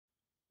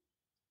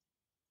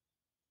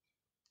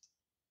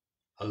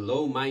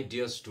Hello, my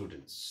dear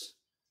students.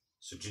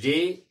 So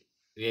today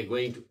we are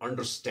going to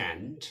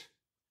understand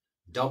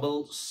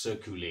double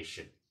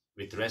circulation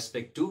with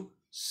respect to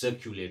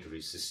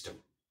circulatory system.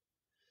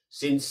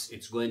 Since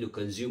it's going to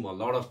consume a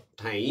lot of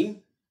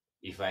time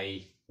if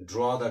I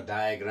draw the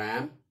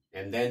diagram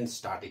and then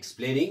start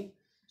explaining.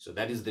 So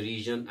that is the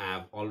reason I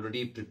have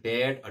already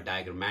prepared a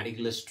diagrammatic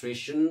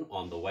illustration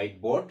on the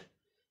whiteboard.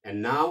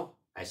 And now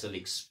I shall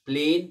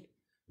explain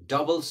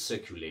double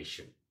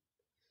circulation.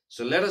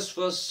 So let us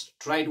first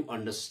try to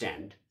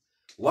understand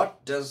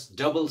what does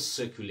double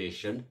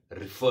circulation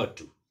refer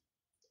to.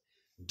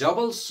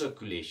 Double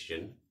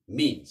circulation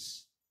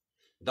means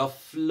the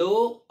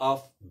flow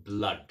of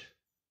blood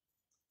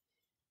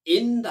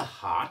in the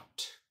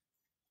heart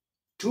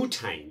 2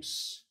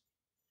 times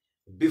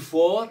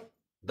before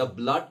the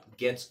blood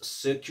gets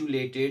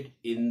circulated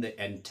in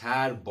the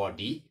entire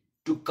body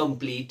to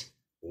complete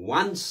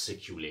one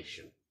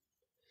circulation.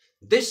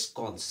 This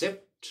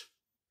concept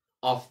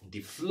of the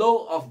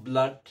flow of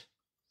blood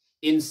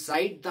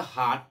inside the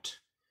heart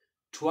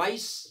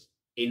twice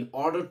in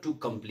order to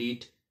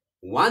complete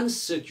one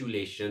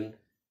circulation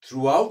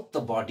throughout the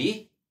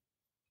body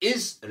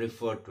is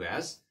referred to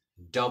as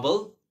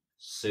double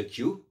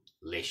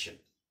circulation.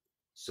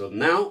 So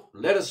now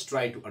let us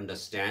try to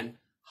understand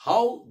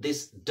how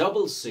this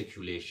double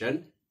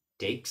circulation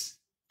takes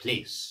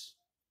place.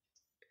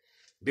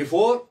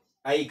 Before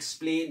I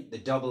explain the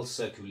double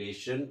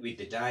circulation with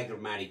the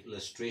diagrammatic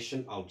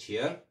illustration out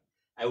here,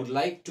 I would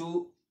like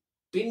to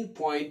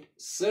pinpoint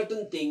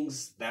certain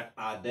things that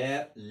are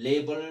there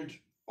labeled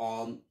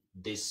on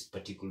this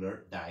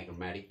particular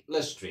diagrammatic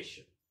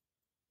illustration.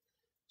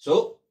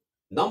 So,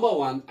 number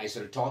 1, I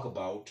shall talk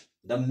about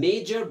the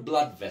major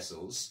blood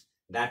vessels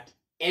that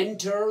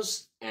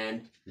enters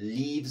and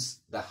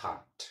leaves the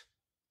heart.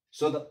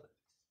 So, the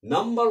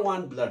number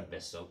 1 blood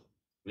vessel,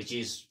 which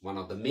is one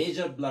of the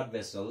major blood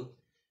vessels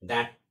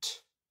that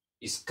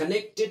is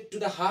connected to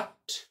the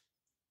heart,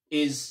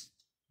 is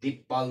the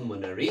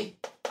pulmonary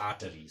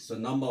artery. So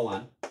number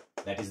 1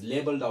 that is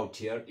labeled out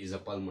here is a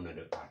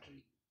pulmonary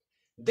artery.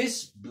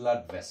 This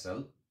blood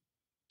vessel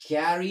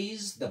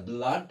carries the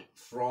blood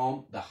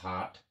from the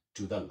heart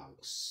to the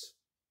lungs.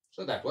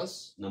 So that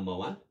was number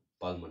 1,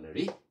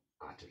 pulmonary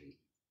artery.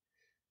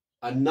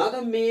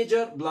 Another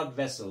major blood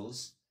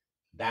vessels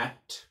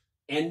that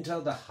enter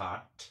the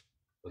heart,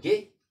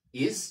 okay,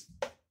 is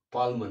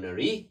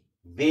pulmonary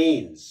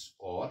veins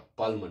or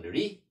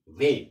pulmonary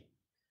vein.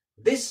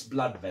 This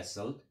blood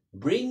vessel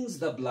brings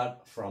the blood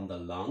from the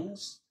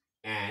lungs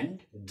and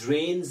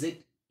drains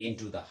it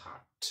into the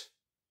heart.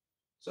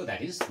 So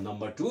that is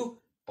number 2,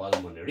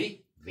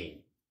 pulmonary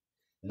vein.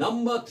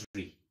 Number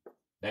 3,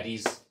 that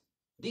is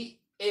the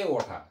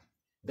aorta.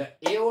 The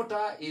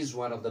aorta is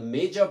one of the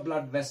major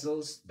blood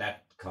vessels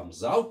that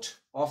comes out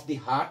of the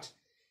heart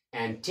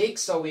and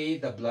takes away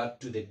the blood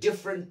to the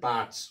different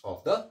parts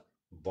of the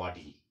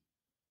body.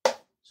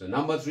 So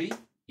number 3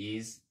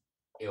 is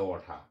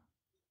aorta.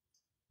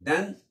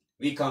 Then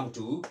we come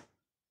to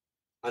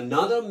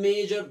another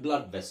major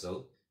blood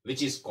vessel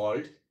which is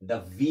called the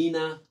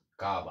vena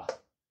cava.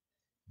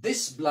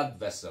 This blood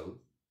vessel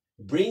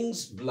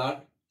brings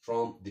blood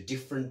from the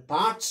different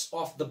parts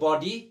of the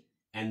body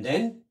and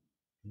then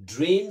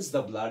drains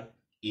the blood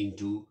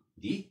into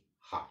the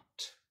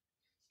heart.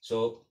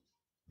 So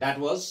that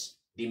was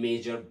the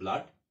major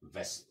blood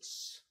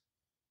vessels.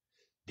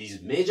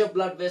 These major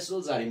blood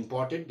vessels are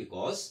important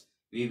because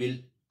we will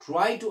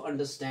try to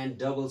understand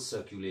double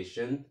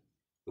circulation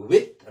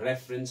with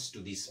reference to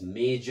this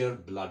major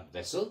blood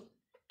vessel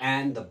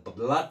and the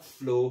blood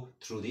flow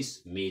through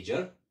these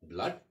major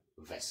blood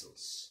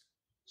vessels.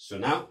 So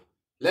now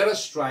let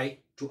us try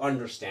to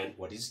understand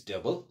what is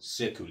double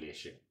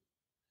circulation.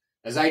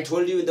 As I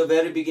told you in the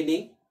very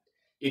beginning,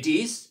 it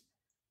is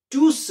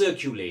 2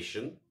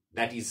 circulation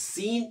that is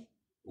seen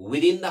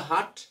within the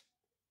heart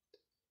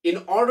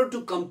in order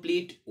to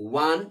complete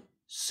one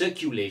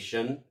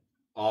circulation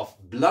of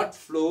blood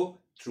flow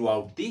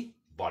throughout the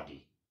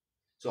body.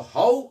 So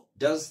how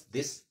does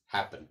this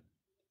happen?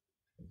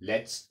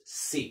 Let's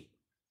see.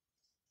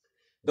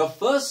 The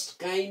first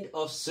kind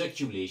of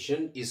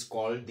circulation is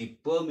called the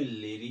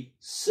pulmonary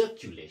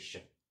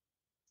circulation.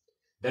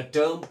 The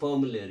term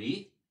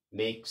pulmonary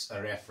makes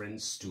a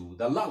reference to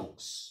the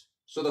lungs.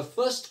 So the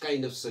first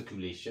kind of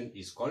circulation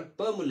is called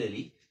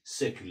pulmonary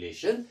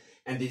circulation,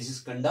 and this is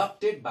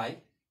conducted by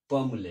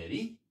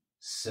pulmonary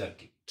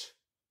circuit.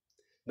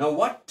 Now,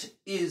 what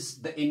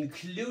is the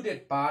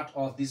included part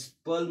of this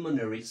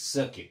pulmonary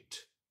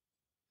circuit?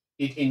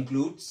 It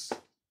includes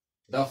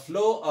the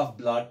flow of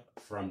blood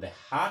from the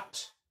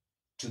heart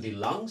to the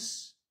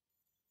lungs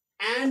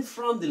and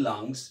from the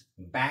lungs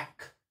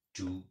back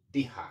to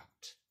the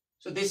heart.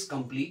 So this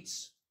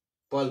completes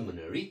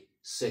pulmonary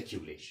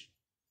circulation.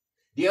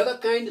 The other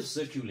kind of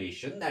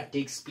circulation that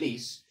takes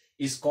place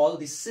is called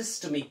the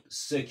systemic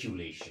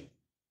circulation.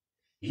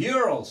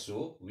 Here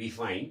also we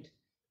find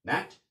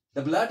that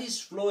the blood is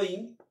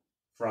flowing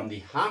from the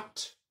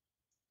heart,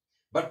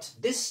 but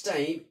this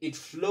time it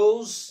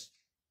flows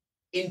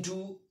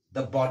into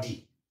the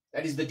body.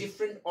 That is, the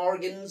different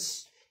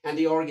organs and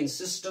the organ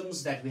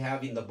systems that we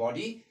have in the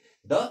body,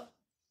 the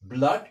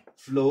blood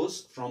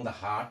flows from the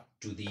heart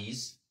to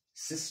these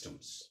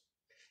systems.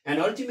 And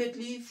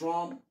ultimately,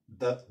 from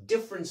the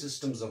different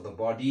systems of the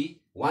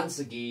body, once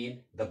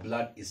again, the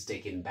blood is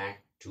taken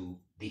back to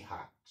the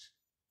heart.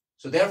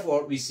 So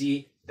therefore, we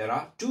see there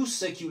are two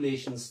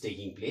circulations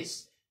taking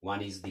place.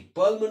 One is the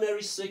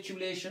pulmonary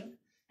circulation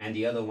and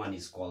the other one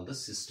is called the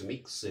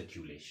systemic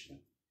circulation.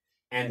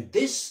 And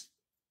this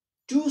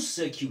two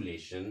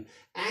circulation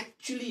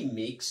actually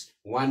makes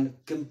one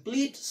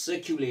complete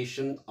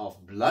circulation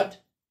of blood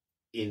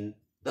in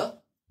the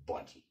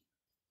body.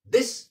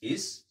 This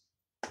is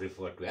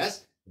referred to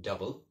as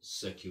double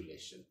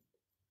circulation.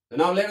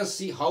 Now let us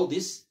see how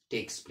this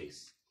takes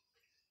place.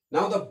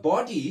 Now the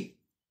body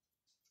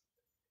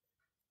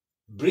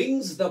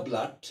brings the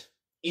blood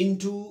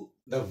into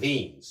the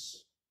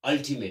veins.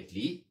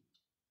 Ultimately,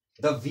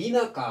 the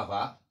vena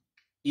cava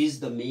is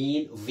the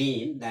main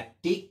vein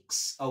that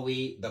takes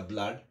away the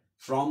blood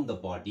from the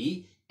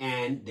body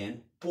and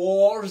then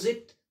pours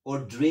it or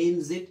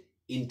drains it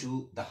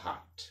into the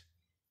heart.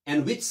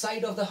 And which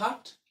side of the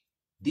heart?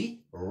 The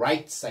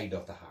right side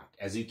of the heart.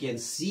 As you can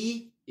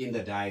see in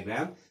the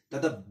diagram,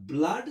 that the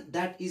blood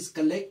that is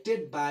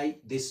collected by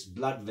this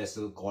blood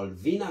vessel called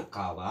vena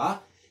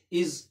cava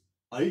is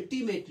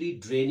ultimately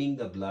draining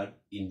the blood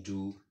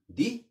into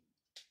the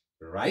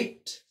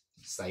right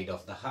side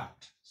of the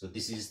heart. So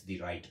this is the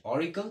right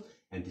auricle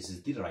and this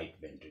is the right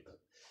ventricle.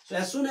 So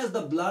as soon as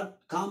the blood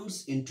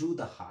comes into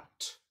the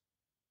heart,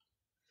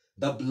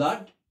 the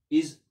blood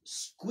is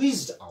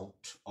squeezed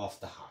out of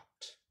the heart.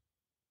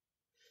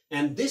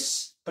 And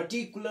this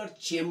particular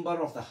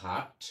chamber of the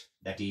heart,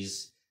 that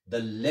is the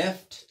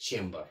left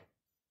chamber,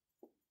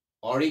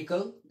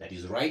 auricle, that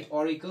is right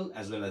auricle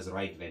as well as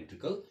right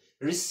ventricle,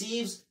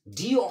 receives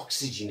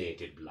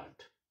deoxygenated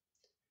blood.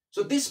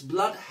 So this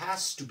blood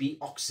has to be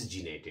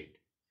oxygenated.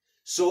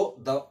 So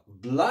the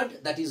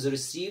blood that is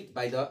received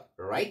by the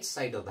right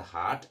side of the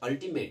heart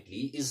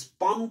ultimately is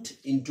pumped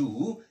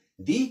into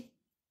the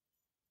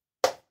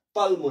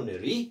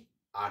pulmonary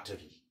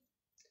artery.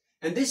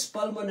 And this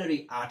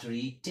pulmonary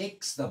artery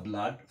takes the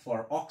blood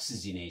for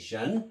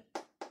oxygenation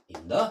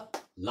in the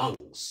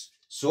lungs.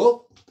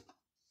 So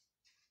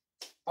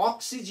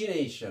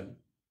oxygenation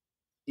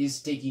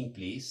is taking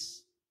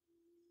place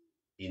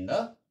in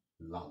the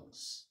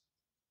lungs.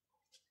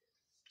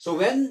 So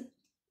when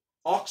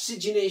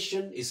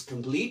oxygenation is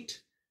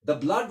complete, the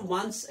blood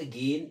once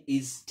again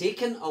is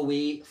taken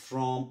away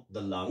from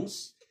the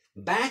lungs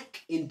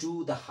back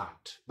into the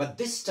heart. But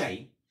this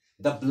time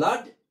the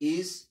blood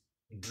is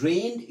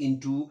drained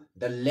into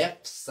the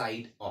left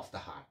side of the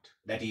heart.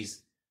 That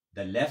is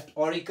the left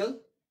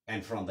auricle,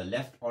 and from the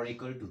left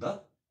auricle to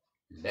the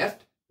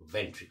left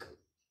ventricle.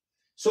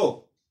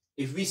 So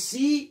if we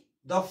see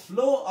the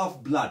flow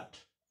of blood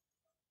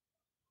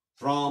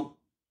from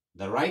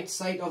the right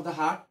side of the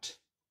heart,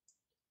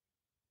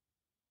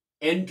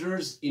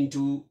 enters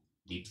into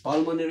the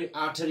pulmonary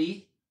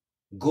artery,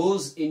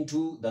 goes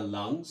into the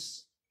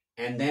lungs,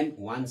 and then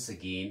once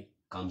again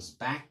comes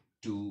back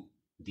to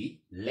the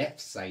left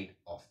side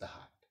of the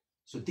heart.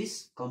 So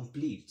this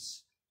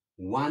completes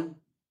one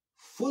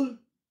full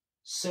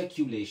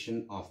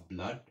circulation of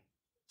blood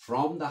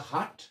from the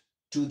heart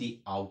to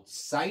the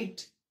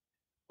outside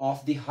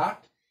of the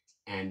heart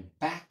and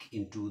back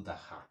into the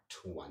heart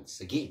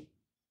once again.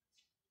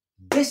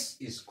 This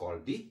is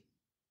called the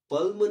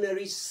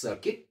pulmonary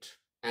circuit,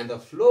 and the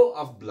flow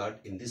of blood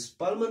in this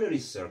pulmonary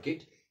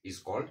circuit is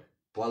called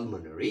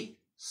pulmonary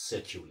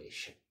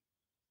circulation.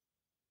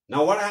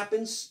 Now what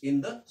happens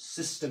in the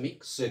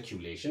systemic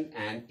circulation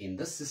and in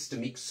the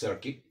systemic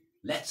circuit?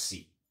 Let's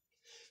see.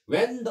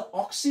 When the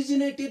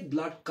oxygenated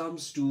blood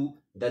comes to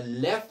the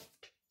left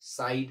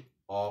side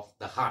of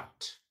the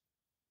heart,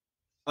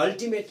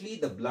 ultimately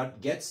the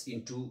blood gets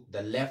into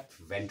the left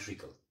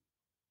ventricle,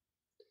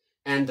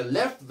 and the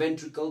left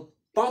ventricle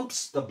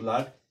pumps the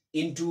blood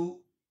into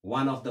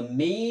one of the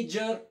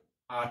major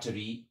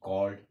artery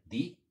called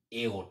the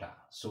aorta.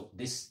 So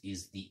this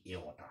is the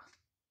aorta.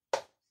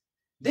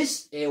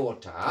 This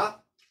aorta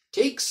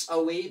takes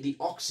away the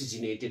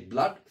oxygenated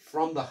blood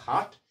from the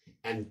heart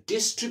and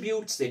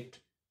distributes it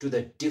to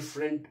the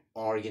different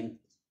organ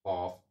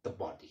of the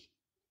body.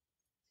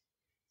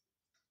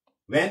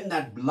 When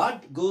that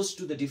blood goes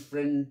to the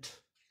different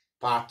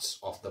parts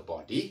of the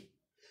body,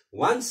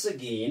 once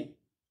again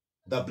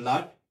the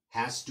blood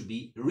has to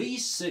be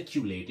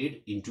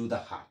recirculated into the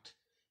heart,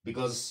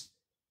 because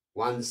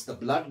once the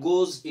blood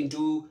goes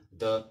into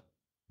the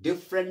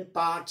different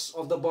parts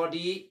of the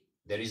body,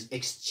 there is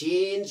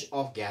exchange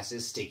of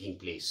gases taking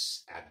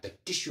place at the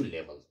tissue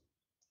level.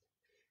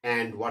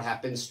 And what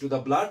happens to the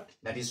blood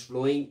that is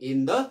flowing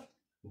in the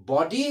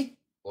body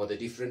or the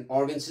different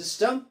organ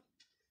system?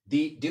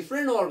 The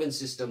different organ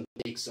system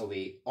takes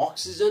away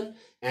oxygen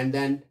and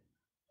then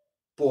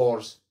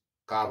pours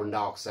carbon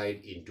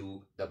dioxide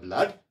into the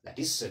blood that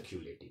is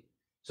circulating.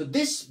 So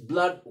this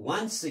blood,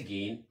 once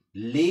again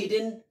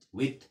laden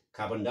with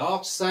carbon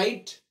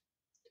dioxide,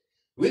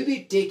 will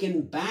be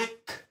taken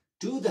back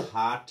to the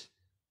heart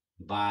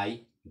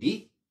by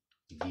the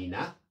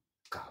vena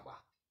cava.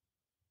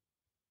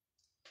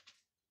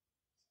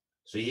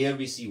 So here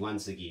we see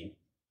once again,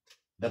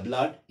 the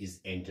blood is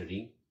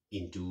entering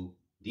into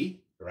the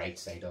right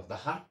side of the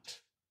heart.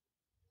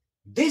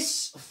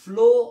 This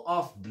flow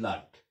of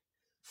blood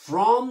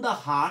from the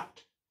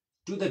heart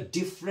to the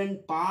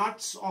different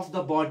parts of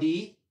the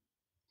body,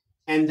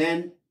 and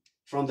then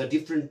from the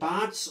different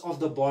parts of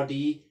the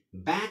body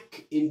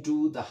back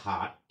into the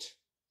heart,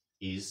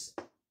 is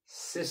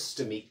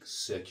systemic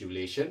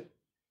circulation,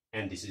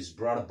 and this is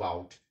brought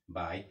about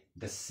by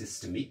the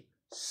systemic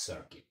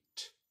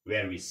circuit,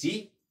 where we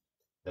see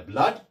the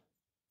blood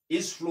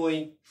is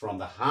flowing from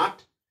the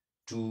heart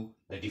to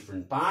the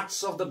different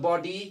parts of the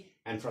body,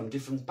 and from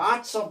different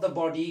parts of the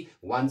body,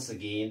 once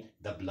again,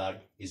 the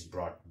blood is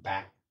brought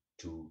back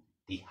to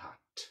the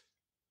heart.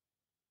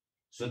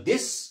 So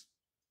this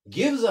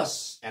gives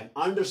us an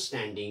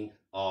understanding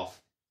of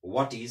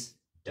what is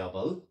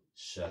double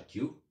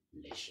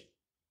circulation.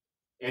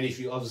 And if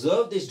you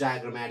observe this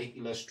diagrammatic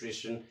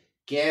illustration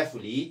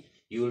carefully,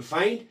 you will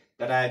find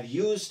that I have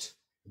used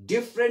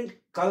different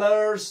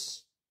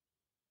colors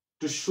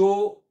to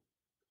show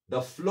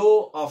the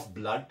flow of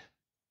blood.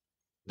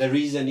 The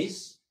reason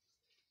is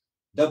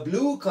the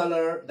blue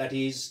color that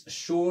is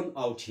shown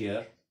out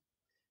here,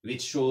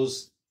 which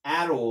shows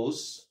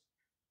arrows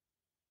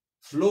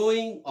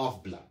flowing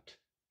of blood.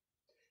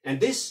 And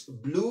this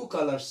blue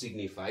color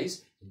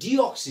signifies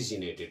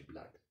deoxygenated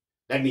blood.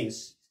 That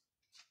means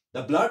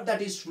the blood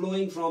that is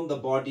flowing from the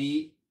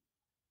body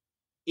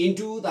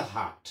into the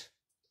heart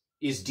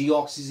is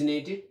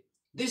deoxygenated.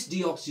 This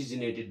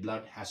deoxygenated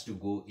blood has to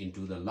go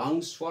into the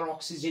lungs for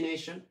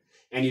oxygenation.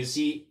 And you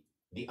see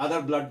the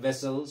other blood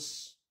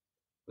vessels,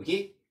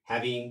 okay,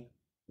 having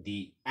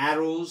the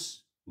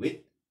arrows with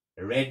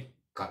red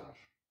color.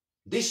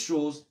 This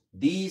shows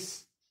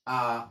these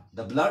are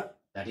the blood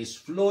that is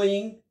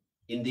flowing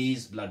in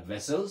these blood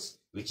vessels,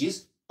 which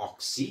is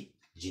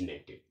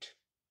oxygenated.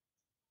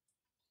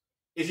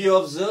 If you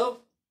observe,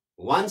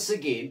 once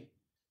again,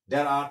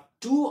 there are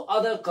two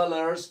other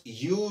colors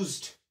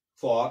used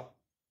for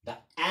the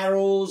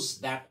arrows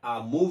that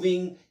are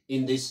moving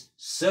in this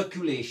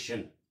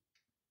circulation.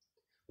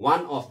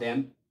 One of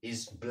them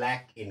is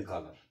black in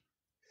color.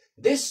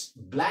 This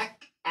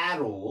black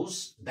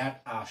arrows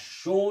that are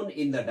shown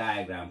in the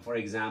diagram, for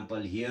example,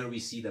 here we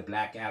see the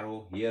black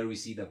arrow, here we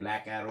see the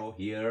black arrow,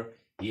 here,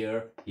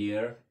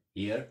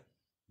 here.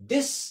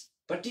 This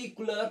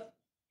particular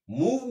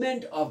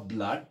movement of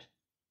blood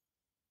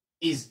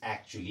is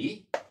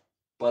actually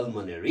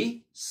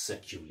pulmonary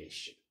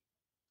circulation.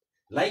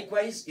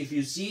 Likewise, if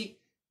you see,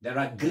 there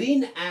are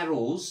green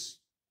arrows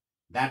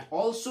that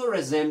also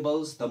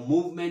resembles the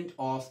movement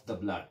of the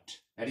blood.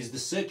 That is the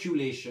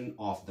circulation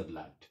of the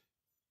blood.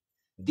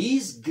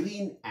 These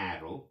green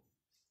arrow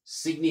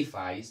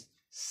signifies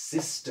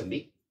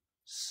systemic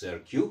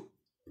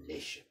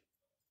circulation.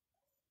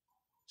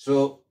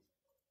 So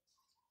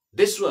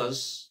this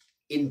was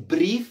in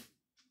brief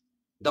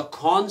the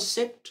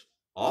concept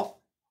of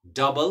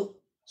double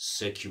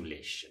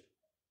circulation.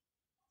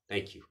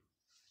 Thank you.